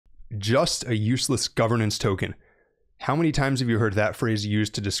just a useless governance token. How many times have you heard that phrase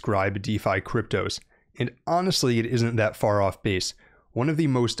used to describe DeFi cryptos? And honestly, it isn't that far off base. One of the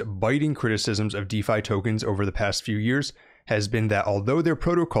most biting criticisms of DeFi tokens over the past few years has been that although their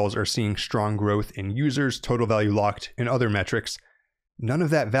protocols are seeing strong growth in users, total value locked, and other metrics, none of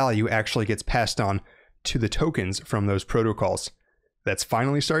that value actually gets passed on to the tokens from those protocols. That's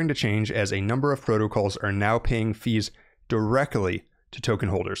finally starting to change as a number of protocols are now paying fees directly to token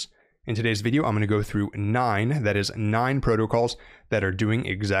holders. In today's video, I'm going to go through nine protocols that are doing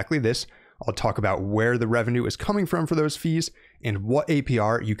exactly this. I'll talk about where the revenue is coming from for those fees and what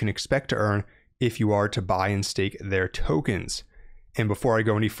APR you can expect to earn if you are to buy and stake their tokens. And before I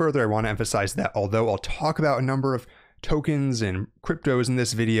go any further, I want to emphasize that although I'll talk about a number of tokens and cryptos in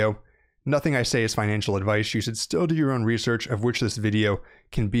this video, nothing I say is financial advice. You should still do your own research, of which this video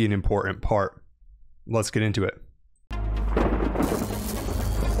can be an important part. Let's get into it.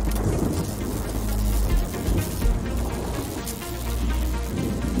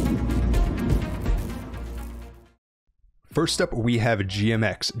 First up, we have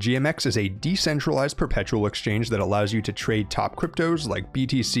GMX. GMX is a decentralized perpetual exchange that allows you to trade top cryptos like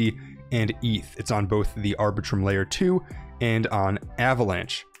BTC and ETH. It's on both the Arbitrum Layer 2 and on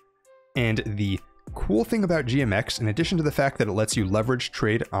Avalanche. And the cool thing about GMX, in addition to the fact that it lets you leverage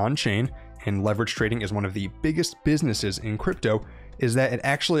trade on-chain, and leverage trading is one of the biggest businesses in crypto, is that it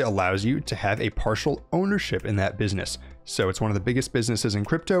actually allows you to have a partial ownership in that business. So it's one of the biggest businesses in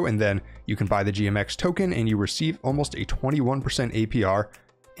crypto, and then you can buy the GMX token and you receive almost a 21% APR.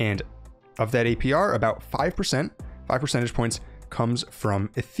 And of that APR, about 5 percentage points comes from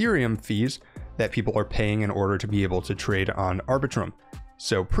Ethereum fees that people are paying in order to be able to trade on Arbitrum.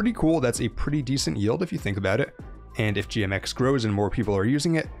 So pretty cool. That's a pretty decent yield if you think about it. And if GMX grows and more people are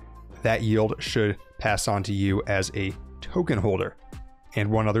using it, that yield should pass on to you as a token holder. And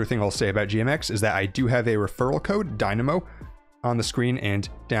one other thing I'll say about GMX is that I do have a referral code, Dynamo, on the screen and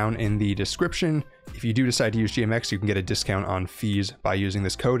down in the description. If you do decide to use GMX, you can get a discount on fees by using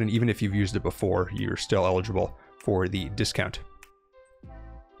this code. And even if you've used it before, you're still eligible for the discount.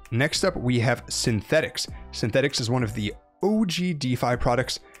 Next up, we have Synthetix. Synthetix is one of the OG DeFi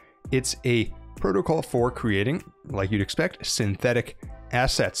products. It's a protocol for creating, like you'd expect, synthetic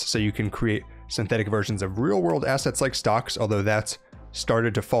assets. So you can create synthetic versions of real-world assets like stocks, although that's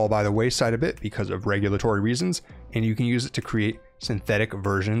started to fall by the wayside a bit because of regulatory reasons, and you can use it to create synthetic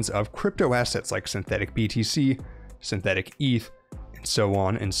versions of crypto assets like synthetic BTC, synthetic ETH, and so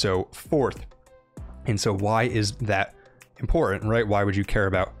on and so forth. And so why is that important, right? Why would you care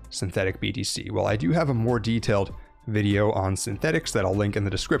about synthetic BTC? Well, I do have a more detailed video on Synthetix that I'll link in the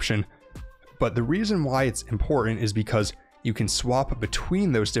description, but the reason why it's important is because you can swap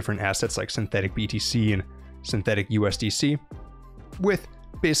between those different assets like synthetic BTC and synthetic USDC with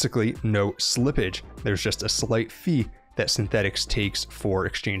basically no slippage. There's just a slight fee that Synthetix takes for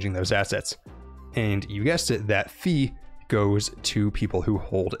exchanging those assets. And you guessed it, that fee goes to people who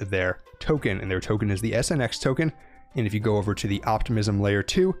hold their token, and their token is the SNX token. And if you go over to the Optimism Layer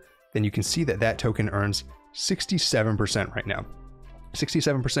 2, then you can see that that token earns 67% right now.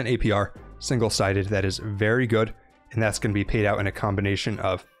 67% APR, single-sided. That is very good. And that's going to be paid out in a combination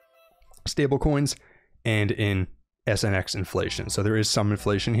of stablecoins and in SNX inflation. So there is some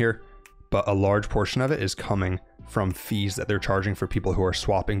inflation here, but a large portion of it is coming from fees that they're charging for people who are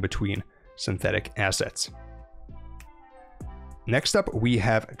swapping between synthetic assets. Next up, we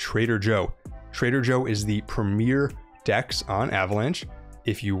have Trader Joe. Trader Joe is the premier DEX on Avalanche.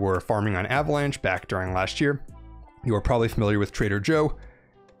 If you were farming on Avalanche back during last year, you are probably familiar with Trader Joe,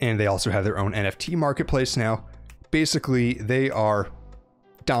 and they also have their own NFT marketplace now. Basically, they are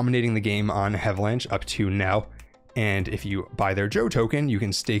dominating the game on Avalanche up to now. And if you buy their Joe token, you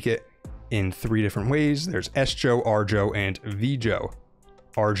can stake it in 3 different ways. There's SJoe, RJoe, and VJoe.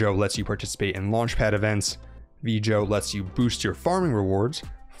 RJoe lets you participate in Launchpad events. VJoe lets you boost your farming rewards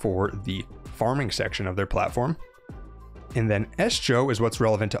for the farming section of their platform. And then SJoe is what's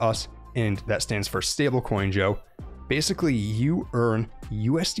relevant to us, and that stands for Stablecoin Joe. Basically, you earn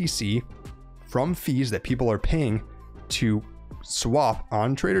USDC from fees that people are paying to swap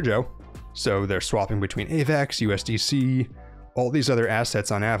on Trader Joe. So they're swapping between AVAX, USDC, all these other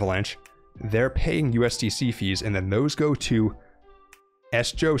assets on Avalanche. They're paying USDC fees, and then those go to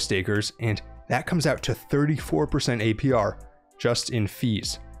SJoe stakers, and that comes out to 34% APR just in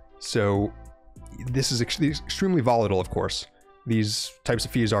fees. So this is extremely volatile, of course. These types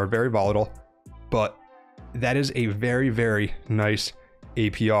of fees are very volatile, but that is a very, very nice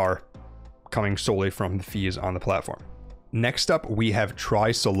APR coming solely from the fees on the platform. Next up, we have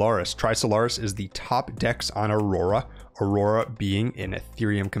Trisolaris. Trisolaris is the top DEX on Aurora, Aurora being an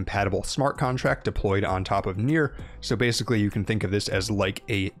Ethereum-compatible smart contract deployed on top of Near. So basically, you can think of this as like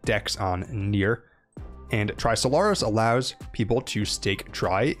a DEX on Near. And Trisolaris allows people to stake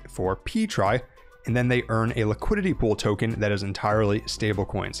Tri for P-Tri, and then they earn a liquidity pool token that is entirely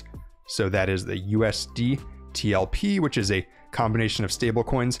stablecoins. So that is the USD TLP, which is a combination of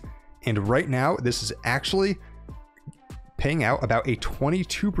stablecoins. And right now, this is actually paying out about a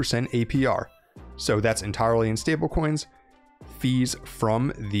 22% APR. So that's entirely in stablecoins, fees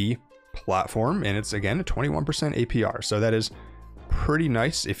from the platform, and it's again a 21% APR. So that is pretty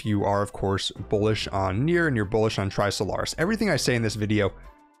nice if you are, of course, bullish on Near and you're bullish on Trisolaris. Everything I say in this video,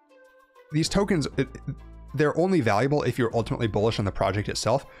 these tokens, they're only valuable if you're ultimately bullish on the project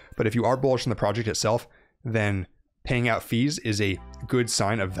itself. But if you are bullish on the project itself, then paying out fees is a good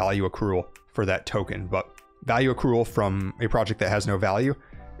sign of value accrual for that token. But value accrual from a project that has no value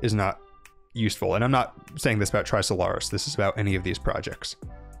is not useful. And I'm not saying this about Trisolaris. This is about any of these projects.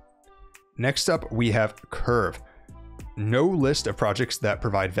 Next up, we have Curve. No list of projects that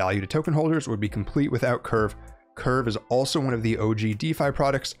provide value to token holders would be complete without Curve. Curve is also one of the OG DeFi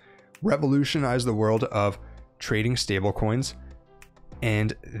products, revolutionized the world of trading stablecoins,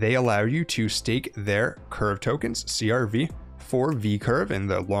 and they allow you to stake their Curve tokens, CRV, for VCurve, and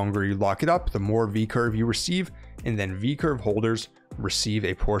the longer you lock it up, the more VCurve you receive, and then VCurve holders receive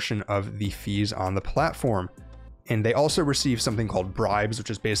a portion of the fees on the platform. And they also receive something called bribes, which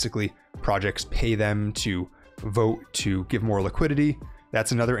is basically projects pay them to vote to give more liquidity.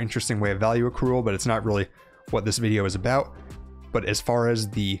 That's another interesting way of value accrual, but it's not really what this video is about. But as far as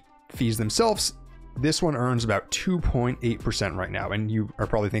the fees themselves, this one earns about 2.8% right now. And you are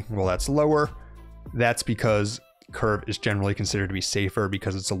probably thinking, well, that's lower. That's because Curve is generally considered to be safer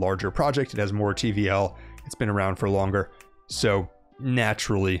because it's a larger project. It has more TVL. It's been around for longer. So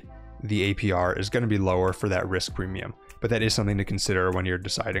naturally, the APR is going to be lower for that risk premium. But that is something to consider when you're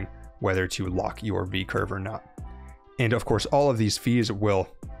deciding whether to lock your VCurve or not. And of course, all of these fees the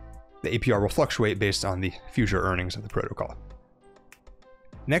APR will fluctuate based on the future earnings of the protocol.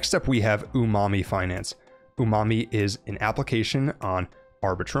 Next up, we have Umami Finance. Umami is an application on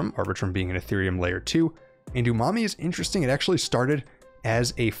Arbitrum, Arbitrum being an Ethereum layer 2. And Umami is interesting. It actually started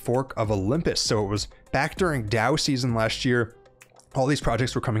as a fork of Olympus. So it was back during DAO season last year. All these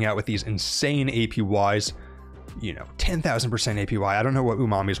projects were coming out with these insane APYs, 10,000% APY. I don't know what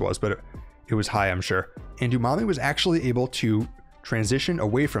Umami's was, but it was high, I'm sure. And Umami was actually able to transition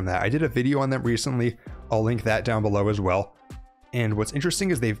away from that. I did a video on them recently. I'll link that down below as well. And what's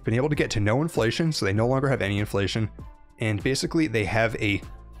interesting is they've been able to get to no inflation, so they no longer have any inflation. And basically they have a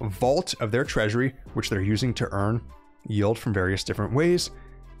vault of their treasury, which they're using to earn yield from various different ways.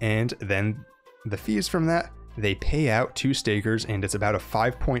 And then the fees from that, they pay out to stakers, and it's about a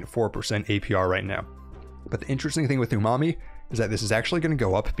 5.4% APR right now. But the interesting thing with Umami is that this is actually going to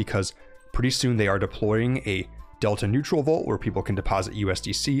go up because pretty soon they are deploying a delta neutral vault where people can deposit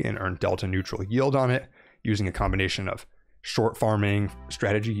USDC and earn delta neutral yield on it using a combination of short farming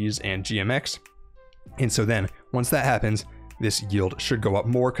strategies and GMX. And so then once that happens, this yield should go up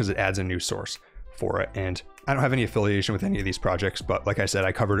more because it adds a new source for it. And I don't have any affiliation with any of these projects, but like I said,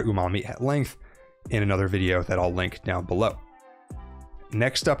 I covered Umami at length in another video that I'll link down below.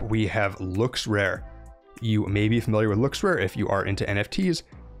 Next up, we have LooksRare. You may be familiar with LooksRare if you are into NFTs,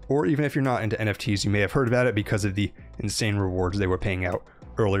 or even if you're not into NFTs, you may have heard about it because of the insane rewards they were paying out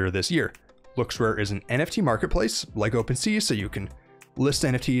earlier this year. LooksRare is an NFT marketplace like OpenSea, so you can list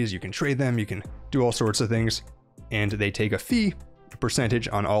NFTs, you can trade them, you can do all sorts of things, and they take a fee, a percentage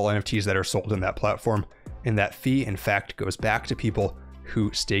on all NFTs that are sold in that platform, and that fee, in fact, goes back to people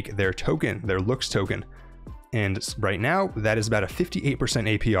who stake their token, their Looks token. And right now, that is about a 58%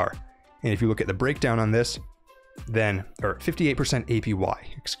 APR. And if you look at the breakdown on this, then, or 58% APY,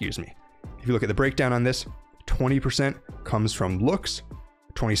 excuse me. If you look at the breakdown on this, 20% comes from Looks,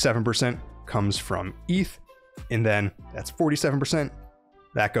 27% comes from ETH, and then that's 47%.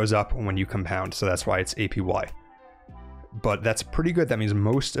 That goes up when you compound, so that's why it's APY. But that's pretty good. That means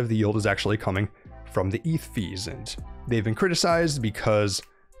most of the yield is actually coming from the ETH fees, and they've been criticized because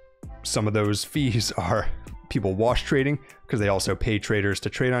some of those fees are people wash trading because they also pay traders to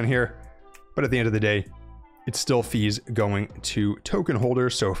trade on here. But at the end of the day, it's still fees going to token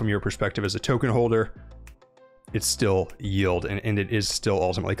holders. So from your perspective as a token holder, it's still yield, and it is still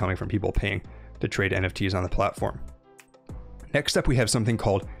ultimately coming from people paying to trade NFTs on the platform. Next up, we have something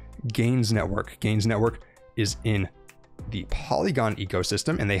called Gains Network. Gains Network is in the Polygon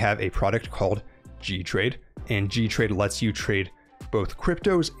ecosystem, and they have a product called G-Trade, and G-Trade lets you trade both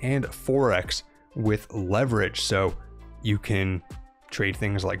cryptos and Forex with leverage. So You can trade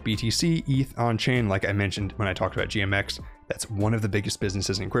things like BTC, ETH on-chain, like I mentioned when I talked about GMX. That's one of the biggest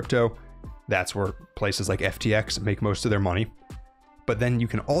businesses in crypto. That's where places like FTX make most of their money. But then you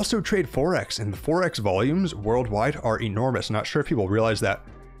can also trade Forex, and the Forex volumes worldwide are enormous. Not sure if people realize that,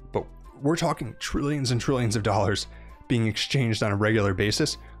 but we're talking trillions and trillions of dollars being exchanged on a regular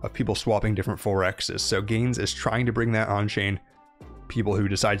basis of people swapping different Forexes. So Gains is trying to bring that on-chain. People who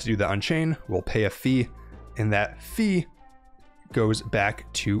decide to do that on-chain will pay a fee, and that fee goes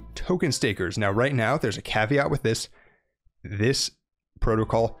back to token stakers. Now, right now, there's a caveat with this. This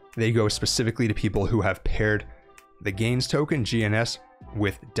protocol, they go specifically to people who have paired the Gains token, GNS,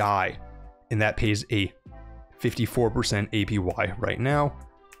 with DAI, and that pays a 54% APY right now,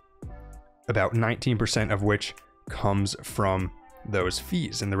 about 19% of which comes from those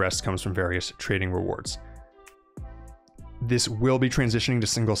fees, and the rest comes from various trading rewards. This will be transitioning to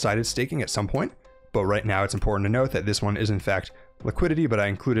single-sided staking at some point, but right now it's important to note that this one is in fact liquidity, but I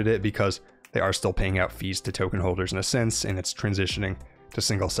included it because they are still paying out fees to token holders in a sense, and it's transitioning to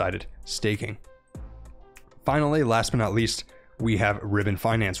single-sided staking. Finally, last but not least, we have Ribbon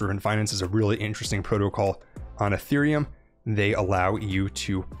Finance. Ribbon Finance is a really interesting protocol on Ethereum. They allow you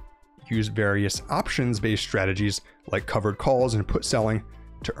to use various options-based strategies like covered calls and put selling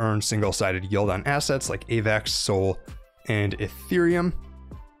to earn single-sided yield on assets like AVAX, Sol, and Ethereum.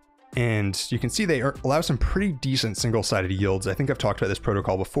 And you can see they allow some pretty decent single-sided yields. I think I've talked about this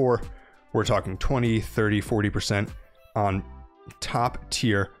protocol before. We're talking 20, 30, 40% on top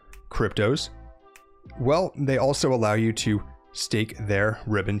tier cryptos. Well, they also allow you to stake their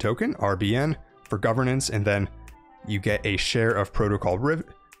Ribbon token, RBN, for governance, and then you get a share of protocol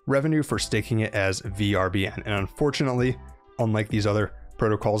revenue for staking it as VRBN. And unfortunately, unlike these other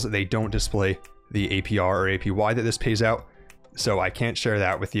protocols, they don't display the APR or APY that this pays out. So I can't share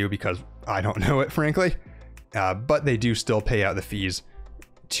that with you because I don't know it, frankly. But they do still pay out the fees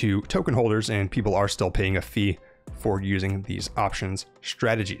to token holders, and people are still paying a fee for using these options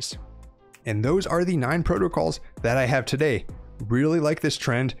strategies. And those are the 9 protocols that I have today. Really like this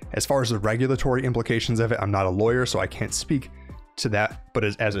trend. As far as the regulatory implications of it, I'm not a lawyer, so I can't speak to that. But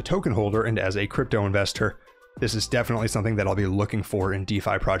as a token holder and as a crypto investor, this is definitely something that I'll be looking for in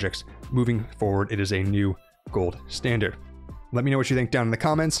DeFi projects moving forward. It is a new gold standard. Let me know what you think down in the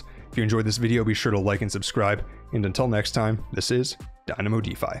comments. If you enjoyed this video, be sure to like and subscribe. And until next time, this is Dynamo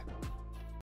DeFi.